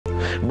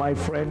My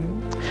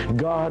friend,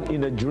 God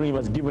in a dream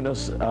has given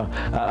us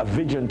a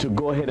vision to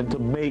go ahead and to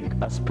make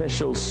a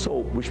special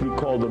soap, which we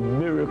call the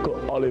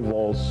Miracle Olive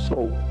Oil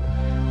Soap.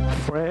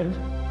 Friend,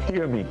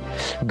 hear me.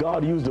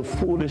 God used the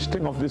foolish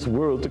thing of this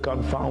world to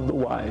confound the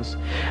wise.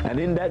 And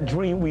in that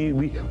dream,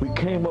 we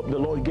came up, the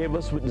Lord gave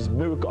us with this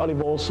Miracle Olive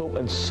Oil Soap,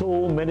 and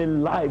so many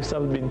lives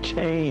have been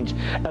changed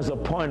as a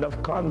point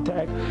of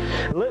contact.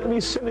 Let me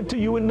send it to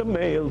you in the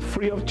mail,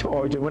 free of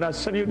charge. And when I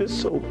send you this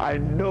soap, I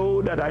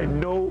feel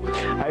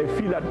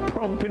that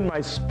prompt in my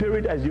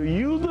spirit as you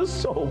use the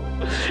soap,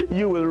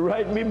 you will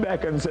write me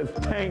back and say,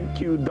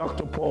 thank you,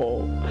 Dr.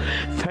 Paul.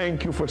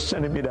 Thank you for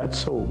sending me that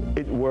soap.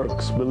 It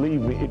works.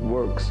 Believe me, it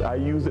works. I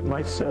use it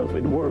myself.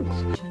 It works.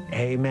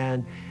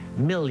 Amen.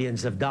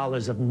 Millions of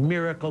dollars of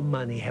miracle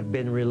money have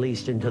been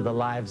released into the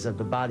lives of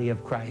the body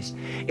of Christ.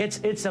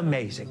 It's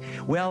amazing.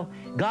 Well,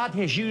 God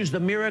has used the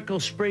miracle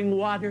spring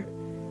water.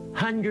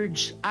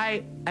 Hundreds,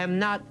 I am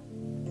not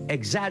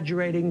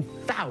exaggerating,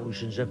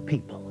 thousands of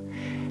people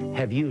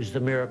have used the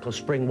miracle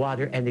spring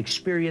water and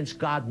experienced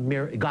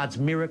God's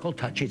miracle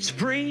touch. It's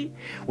free.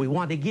 We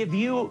want to give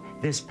you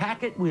this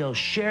packet. We'll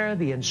share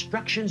the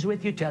instructions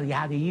with you, tell you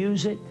how to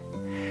use it.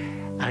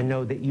 I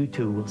know that you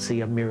too will see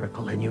a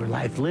miracle in your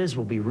life. Liz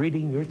will be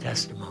reading your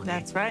testimony.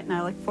 That's right, and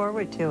I look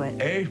forward to it.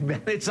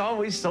 Amen. It's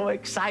always so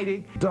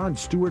exciting. Don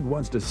Stewart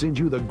wants to send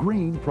you the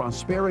Green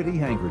Prosperity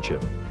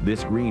Handkerchief.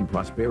 This Green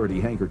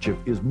Prosperity Handkerchief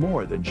is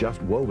more than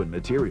just woven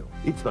material.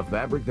 It's the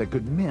fabric that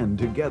could mend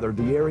together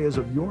the areas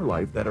of your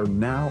life that are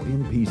now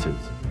in pieces.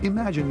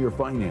 Imagine your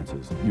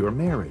finances, your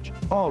marriage,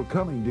 all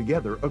coming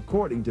together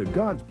according to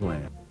God's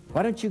plan.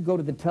 Why don't you go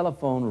to the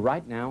telephone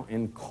right now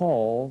and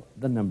call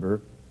the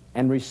number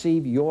and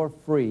receive your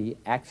free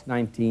Acts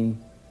 19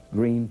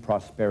 Green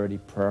Prosperity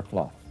Prayer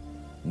Cloth.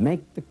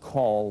 Make the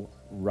call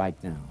right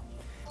now.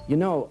 You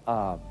know,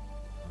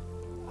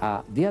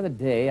 the other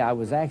day I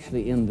was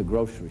actually in the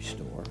grocery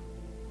store,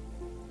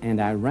 and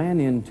I ran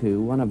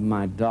into one of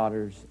my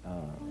daughter's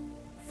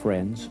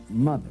friend's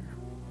mother.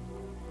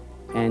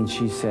 And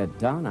she said,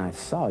 Don, I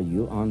saw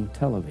you on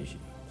television.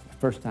 It's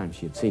the first time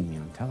she had seen me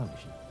on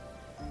television.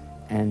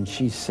 And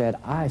she said,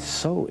 I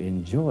so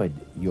enjoyed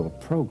your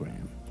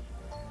program.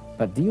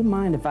 But do you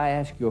mind if I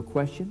ask you a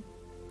question?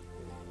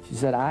 She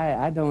said,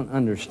 I don't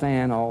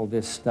understand all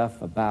this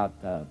stuff about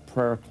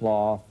prayer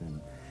cloth.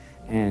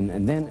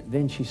 And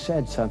then she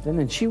said something,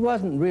 and she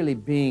wasn't really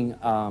being,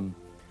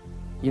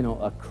 you know,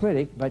 a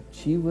critic, but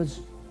she was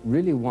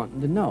really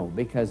wanting to know,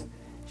 because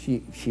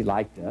she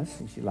liked us,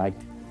 and she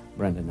liked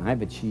Brenda and I,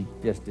 but she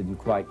just didn't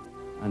quite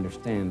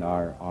understand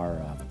our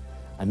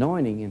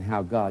anointing and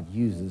how God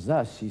uses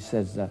us. She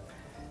says,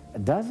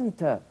 doesn't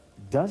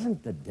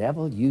the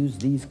devil use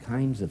these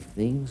kinds of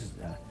things?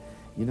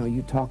 You know,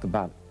 you talk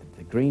about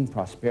the Green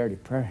Prosperity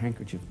Prayer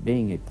Handkerchief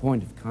being a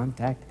point of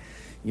contact.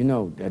 You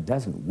know,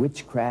 doesn't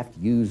witchcraft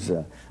use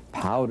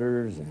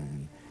powders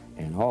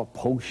and all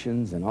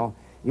potions and all?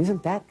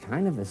 Isn't that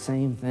kind of the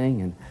same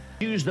thing? And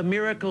use the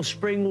miracle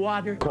spring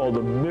water called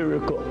the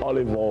Miracle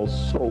Olive Oil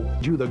Soap.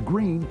 Do the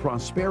Green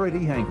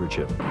Prosperity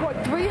Handkerchief. For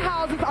 3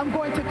 houses I'm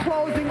going to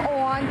closing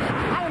on.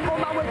 I am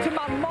on my way to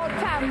my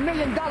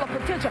multi-million-dollar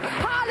potential.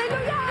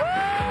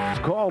 Hallelujah!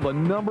 Call the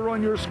number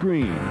on your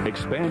screen.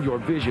 Expand your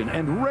vision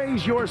and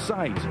raise your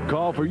sight.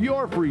 Call for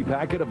your free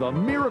packet of the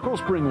Miracle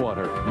Spring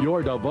Water.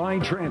 Your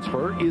divine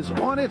transfer is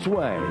on its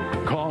way.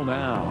 Call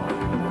now.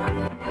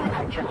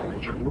 I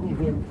challenge you, move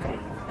in faith.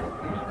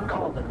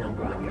 Call the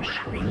number on your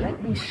screen.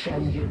 Let me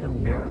send you the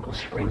Miracle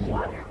Spring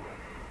Water.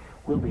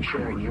 We'll be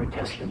sharing your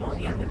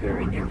testimony in the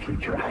very near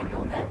future. I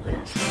know that,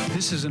 Liz.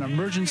 This is an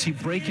emergency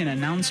break-in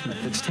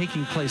announcement that's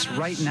taking place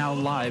right now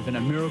live in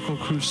a miracle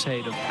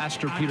crusade of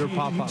Pastor Peter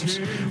Popoff's.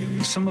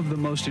 Some of the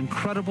most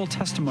incredible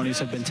testimonies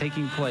have been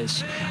taking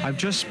place. I've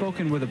just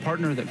spoken with a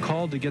partner that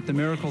called to get the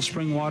Miracle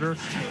Spring Water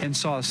and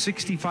saw a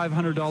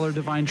 $6,500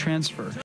 divine transfer.